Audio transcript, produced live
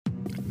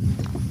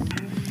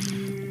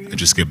I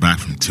just get back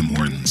from Tim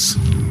Hortons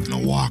and a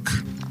walk.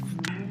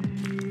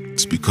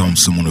 It's become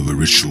somewhat of a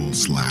ritual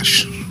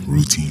slash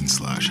routine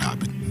slash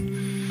habit.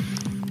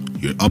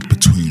 You're up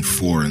between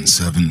 4 and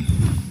 7,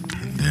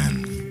 and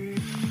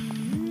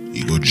then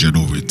you go jet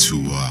over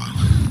to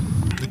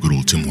the good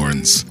old Tim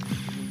Hortons,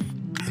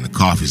 and the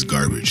coffee's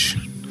garbage.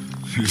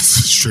 It's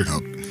straight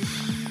up.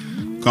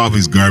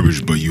 Coffee's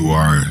garbage, but you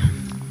are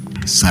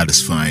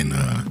satisfying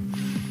a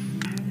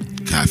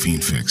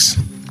caffeine fix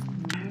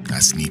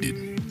that's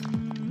needed.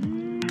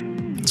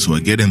 So I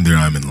get in there,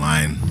 I'm in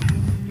line.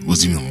 It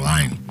wasn't even a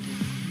line.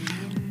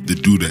 The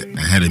dude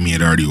ahead of me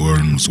had already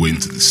ordered and was waiting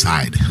to the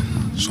side.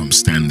 So I'm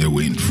standing there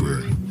waiting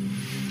for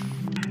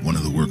one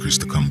of the workers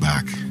to come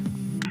back.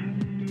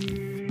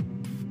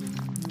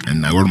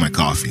 And I order my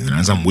coffee, and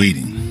as I'm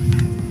waiting,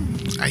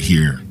 I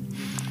hear,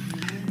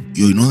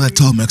 "Yo, you know that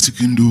tall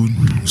Mexican dude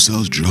who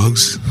sells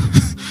drugs?"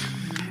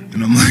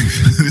 And I'm like,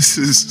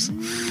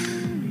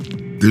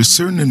 there's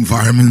certain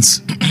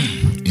environments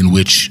in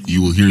which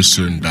you will hear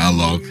certain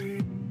dialogue.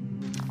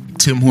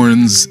 Tim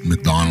Hortons,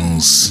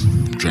 McDonald's,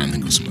 I'm trying to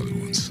think of some other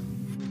ones.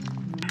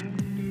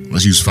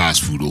 Let's use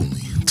fast food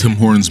only. Tim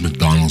Hortons,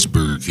 McDonald's,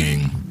 Burger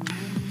King,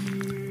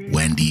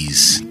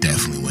 Wendy's,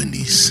 definitely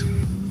Wendy's.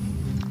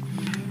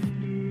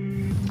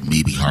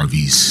 Maybe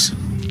Harvey's.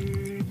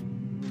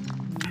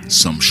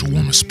 Some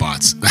shawarma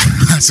spots.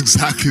 That's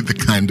exactly the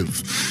kind of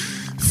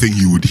thing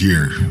you would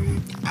hear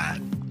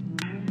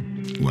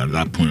at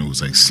that point it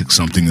was like 6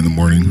 something in the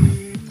morning.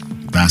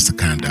 That's the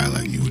kind of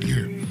dialogue you would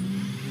hear.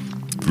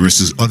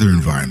 Versus other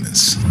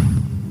environments,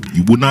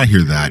 you would not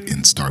hear that in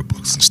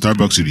Starbucks. In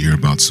Starbucks, you'd hear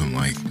about some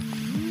like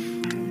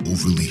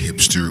overly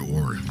hipster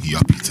or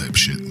yuppie type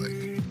shit.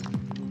 Like,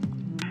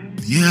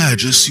 yeah, I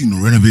just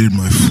renovated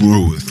my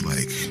floor with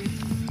like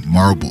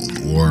marble,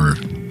 or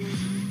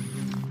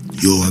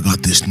yo, I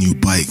got this new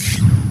bike,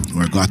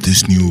 or I got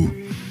this new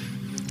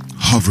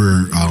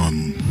hover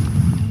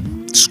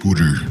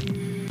scooter,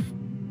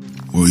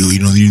 or yo, you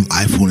know the new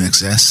iPhone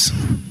XS.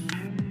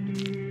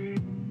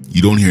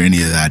 You don't hear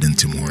any of that in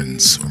Tim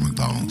Hortons or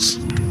McDonald's.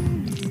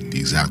 The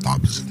exact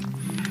opposite.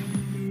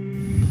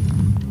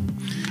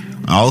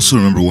 I also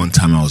remember one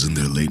time I was in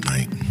there late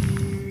night.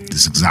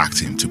 This exact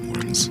same Tim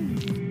Hortons.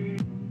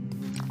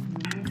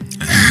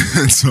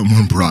 And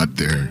someone brought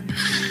their...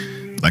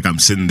 Like, I'm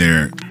sitting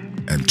there,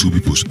 and two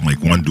people... Like,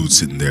 one dude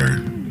sitting there,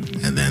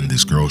 and then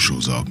this girl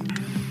shows up.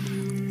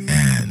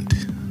 And...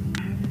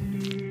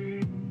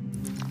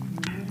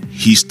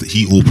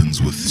 He opens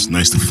with, "It's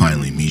nice to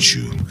finally meet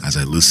you," as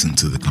I listen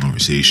to the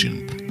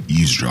conversation,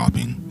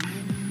 eavesdropping.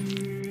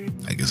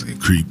 I guess like a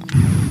creep.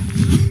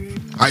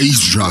 I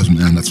eavesdrop,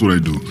 man. That's what I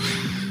do.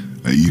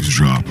 I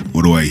eavesdrop.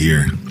 What do I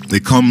hear?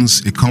 It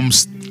comes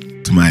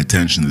to my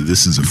attention that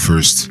this is a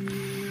first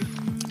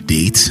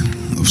date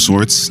of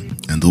sorts,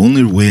 and the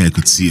only way I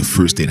could see a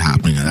first date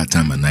happening at that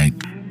time of night,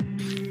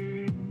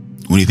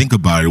 when you think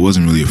about it, it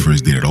wasn't really a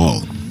first date at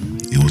all.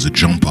 It was a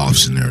jump-off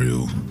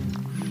scenario.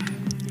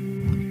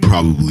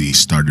 Probably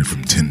started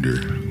from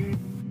Tinder.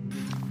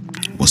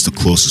 What's the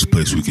closest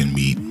place we can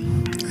meet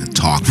and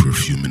talk for a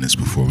few minutes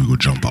before we go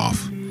jump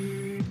off?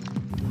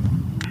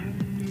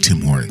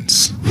 Tim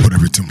Hortons.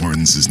 Whatever Tim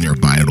Hortons is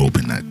nearby and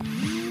open at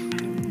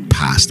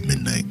past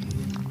midnight.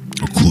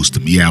 Or close to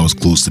me. Yeah, I was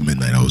close to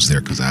midnight. I was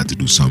there because I had to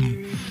do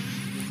something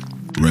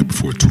right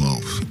before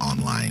 12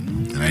 online.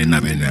 And I didn't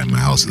have internet at my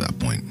house at that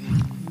point.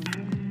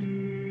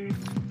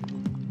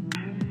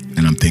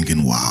 And I'm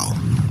thinking, wow,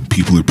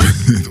 people are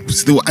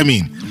still, I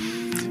mean,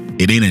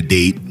 it ain't a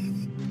date,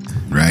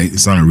 right?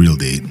 It's not a real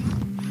date.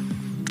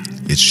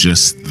 It's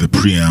just the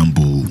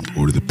preamble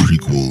or the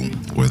prequel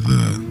or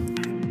the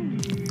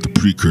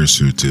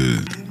precursor to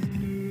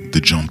the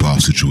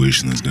jump-off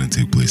situation that's going to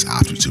take place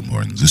after Tim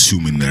Hortons,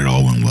 assuming that it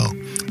all went well.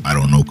 I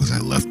don't know because I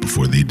left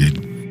before they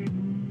did.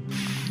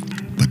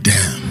 But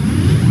damn.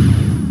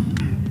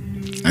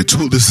 I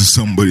told this to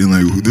somebody,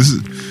 like, who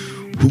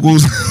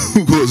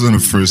goes on a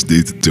first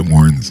date to Tim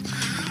Hortons?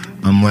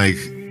 I'm like,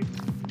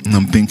 and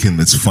I'm thinking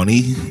that's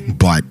funny,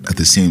 but at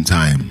the same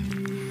time,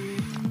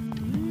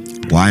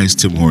 why is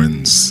Tim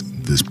Hortons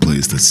this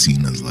place that's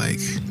seen as like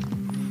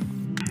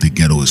the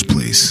ghettoest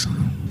place?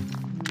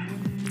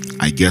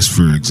 I guess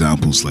for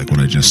examples like what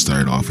I just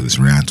started off this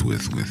rant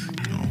with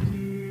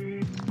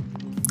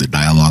the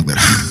dialogue that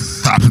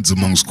happens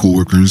amongst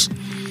coworkers.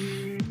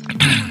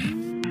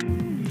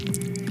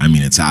 I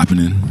mean, it's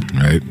happening,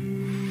 right?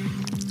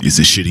 It's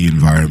a shitty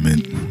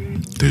environment.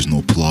 There's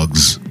no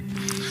plugs.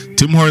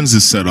 Tim Hortons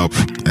is set up,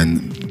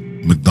 and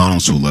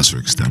McDonald's to a lesser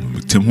extent,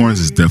 but Tim Hortons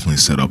is definitely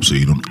set up so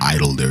you don't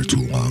idle there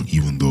too long,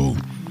 even though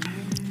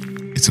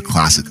it's a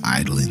classic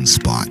idling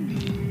spot,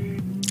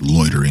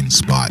 loitering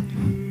spot.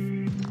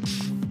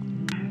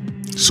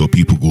 So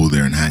people go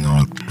there and hang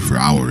out for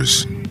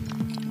hours,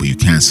 but you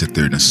can't sit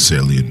there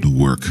necessarily and do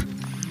work.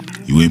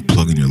 You ain't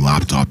plugging your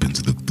laptop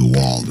into the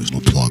wall. There's no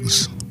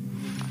plugs.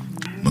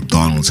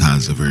 McDonald's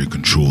has a very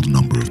controlled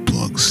number of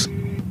plugs.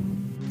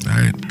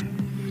 Alright?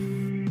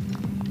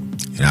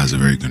 It has a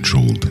very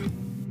controlled.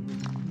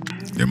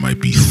 There might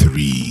be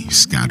 3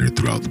 scattered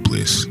throughout the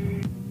place.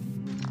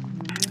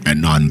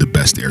 and not in the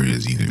best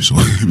areas either. So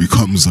it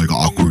becomes like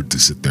awkward to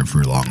sit there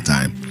for a long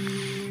time.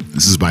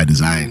 This is by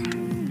design.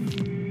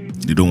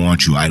 They don't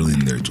want you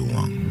idling there too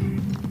long.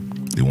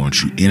 They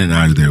want you in and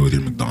out of there with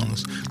your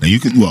McDonald's. Now you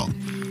can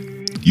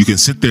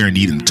sit there and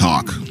eat and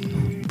talk,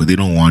 but they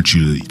don't want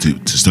you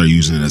to start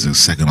using it as a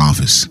second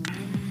office.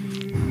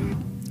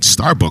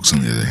 Starbucks,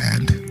 on the other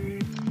hand,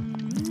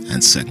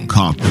 and Second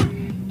Cup,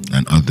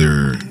 and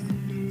other,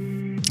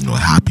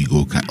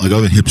 like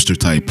other hipster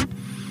type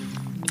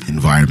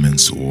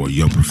environments or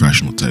young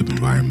professional type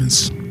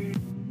environments,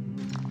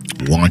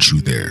 want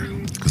you there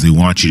because they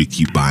want you to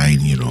keep buying,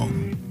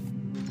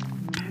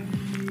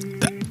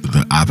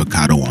 the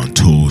avocado on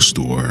toast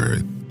or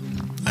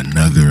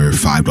another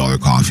 $5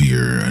 coffee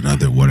or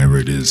another whatever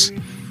it is.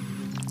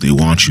 They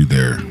want you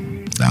there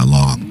that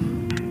long.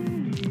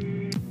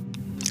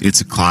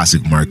 It's a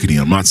classic marketing.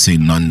 I'm not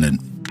saying none that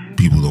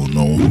people don't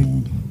know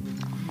who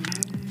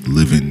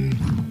live in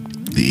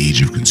the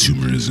age of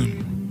consumerism.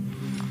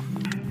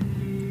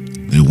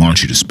 They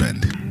want you to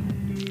spend,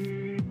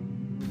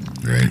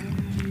 right?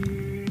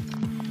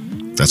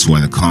 That's why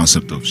the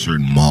concept of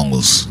certain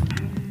malls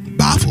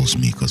baffles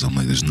me, because I'm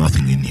like, there's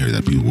nothing in here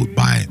that people would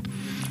buy.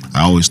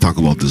 I always talk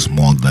about this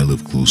mall that I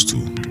live close to,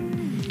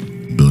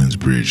 Billings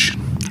Bridge,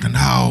 and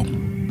how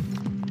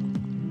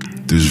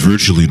there's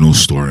virtually no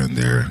store in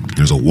there.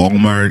 There's a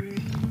Walmart,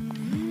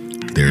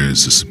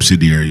 there's a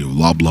subsidiary of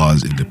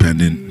Loblaws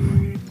Independent.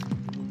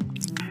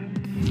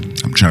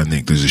 I'm trying to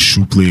think. There's a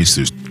shoe place.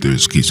 There's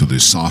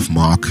Soft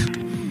Mock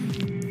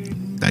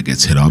that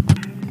gets hit up,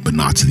 but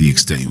not to the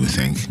extent you would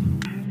think.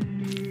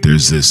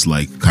 There's this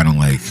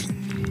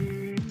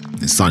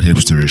it's not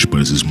hipsterish, but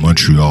it's this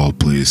Montreal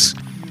place,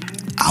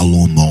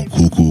 Allô Mon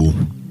Coco,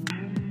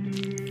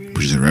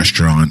 which is a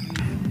restaurant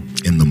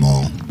in the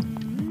mall,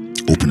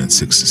 open at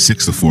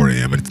 6 to 4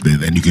 a.m.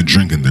 And you can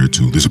drink in there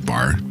too. There's a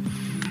bar.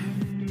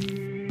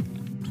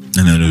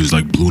 And then there's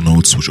like Blue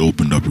Notes, which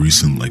opened up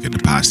recently, like in the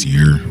past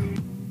year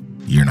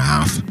and a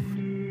half.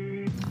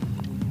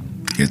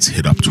 Gets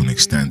hit up to an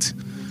extent.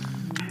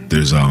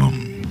 There's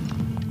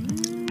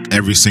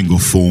every single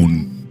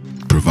phone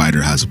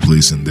provider has a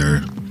place in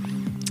there.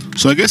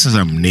 So I guess as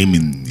I'm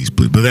naming these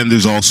places, but then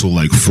there's also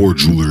like 4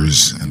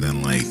 jewelers, and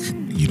then like,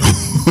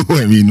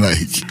 I mean,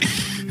 like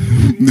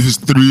there's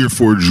 3 or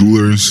 4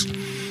 jewelers,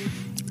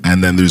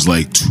 and then there's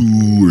like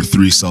 2 or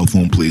 3 cell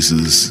phone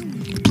places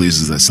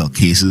that sell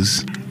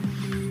cases.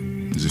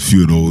 There's a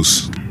few of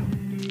those.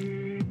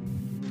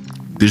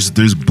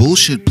 There's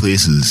bullshit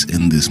places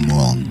in this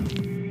mall,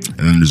 and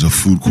then there's a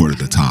food court at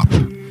the top,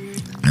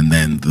 and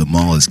then the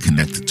mall is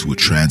connected to a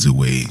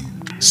transitway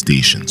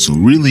station. So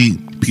really,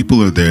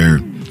 people are there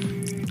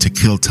to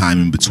kill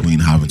time in between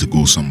having to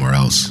go somewhere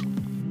else.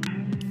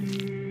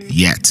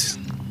 Yet,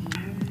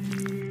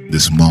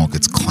 this mall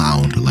gets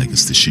clowned like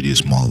it's the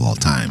shittiest mall of all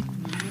time,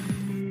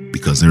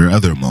 because there are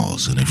other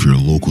malls, and if you're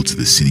local to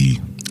the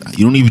city,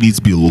 you don't even need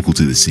to be local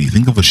to the city.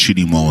 Think of a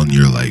shitty mall in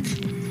your like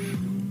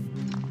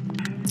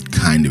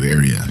kind of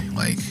area.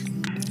 Like,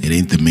 it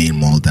ain't the main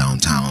mall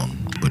downtown,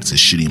 but it's a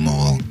shitty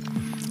mall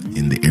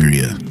in the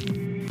area,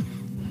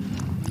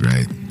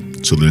 right?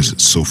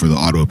 So for the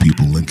Ottawa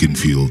people, Lincoln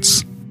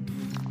Fields,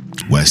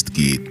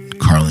 Westgate,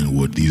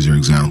 Carlingwood, these are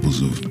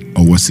examples of,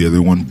 what's the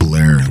other one?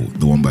 Blair,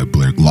 the one by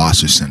Blair,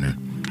 Gloucester Center,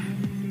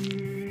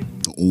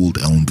 the old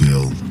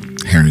Elmvale,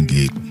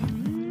 Herringate.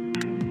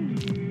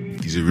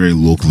 These are very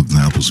local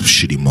examples of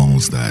shitty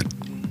malls that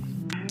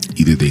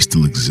either they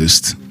still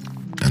exist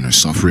and are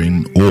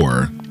suffering,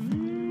 or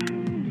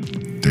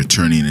they're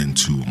turning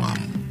into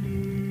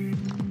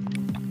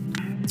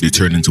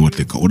what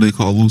do they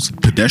call those?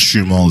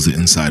 Pedestrian mall is the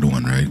inside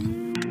one, right?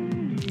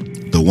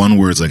 The one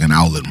where it's like an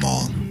outlet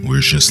mall, where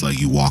it's just like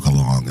you walk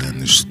along and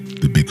there's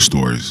the big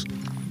stores,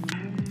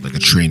 like a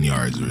Train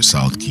Yards or a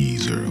South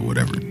Keys or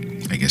whatever.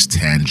 I guess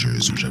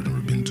Tangiers, which I've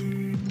never been to.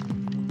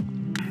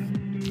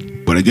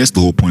 But I guess the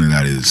whole point of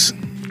that is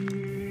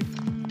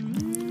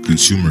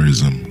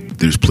consumerism.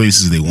 There's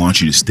places they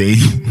want you to stay,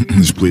 and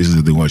there's places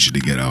that they want you to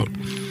get out.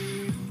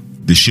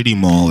 The shitty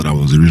mall that I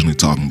was originally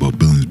talking about,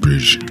 Billings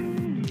Bridge,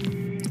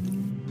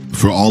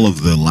 for all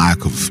of the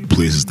lack of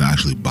places to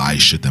actually buy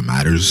shit that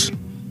matters,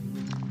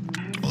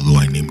 although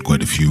I named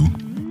quite a few,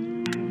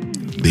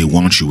 they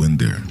want you in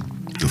there.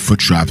 The foot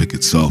traffic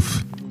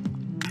itself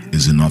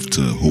is enough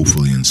to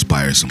hopefully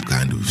inspire some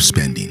kind of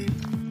spending.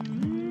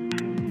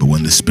 But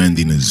when the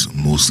spending is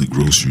mostly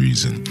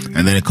groceries, and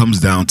then it comes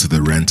down to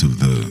the rent of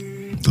the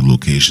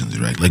locations,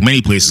 right? Like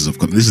many places have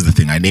come. This is the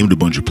thing. I named a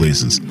bunch of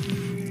places.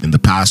 In the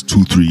past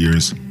 2-3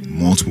 years,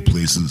 multiple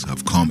places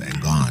have come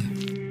and gone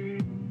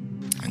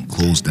and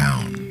closed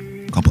down.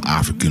 A couple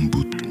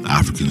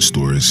African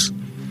stores,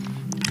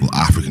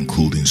 African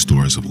clothing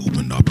stores have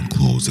opened up and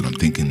closed. And I'm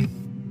thinking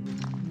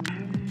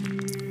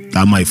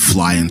that might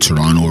fly in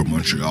Toronto or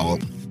Montreal.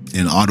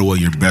 In Ottawa,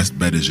 your best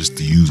bet is just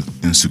to use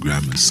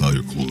Instagram and sell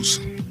your clothes.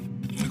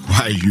 Like,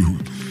 why you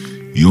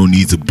don't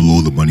need to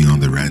blow the money on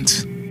the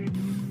rent.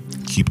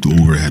 Keep the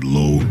overhead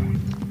low,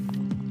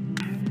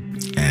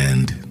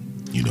 and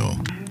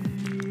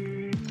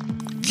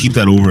keep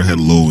that overhead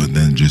low, and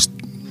then just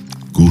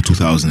go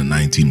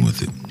 2019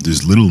 with it.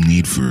 There's little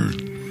need for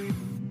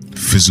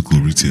physical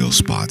retail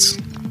spots.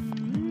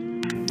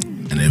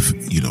 And if,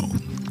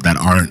 that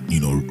aren't,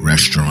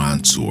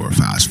 restaurants or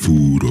fast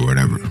food or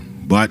whatever.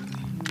 But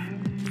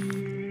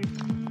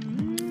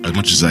as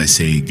much as I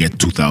say get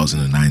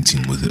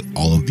 2019 with it,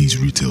 all of these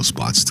retail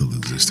spots still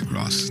exist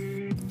across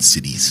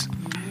cities.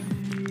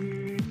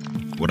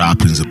 What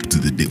happens up to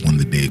the day when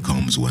the day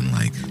comes when,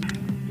 like,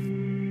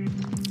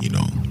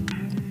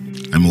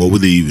 what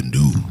would they even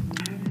do?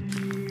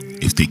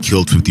 If they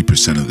killed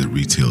 50% of the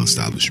retail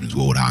establishments,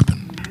 what would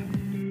happen?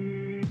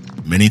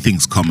 Many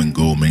things come and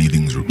go, many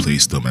things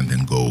replace them and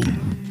then go.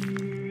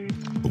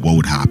 But what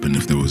would happen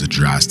if there was a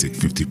drastic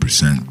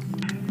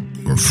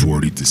 50% or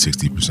 40 to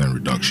 60%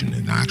 reduction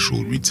in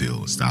actual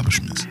retail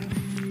establishments?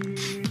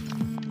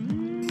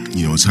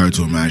 It's hard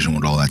to imagine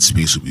what all that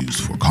space would be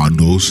used for.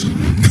 Condos?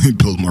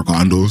 Build more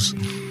condos?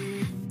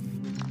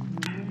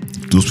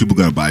 Those people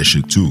gotta buy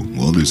shit too.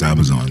 Well, there's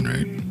Amazon,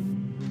 right?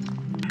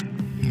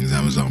 There's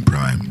Amazon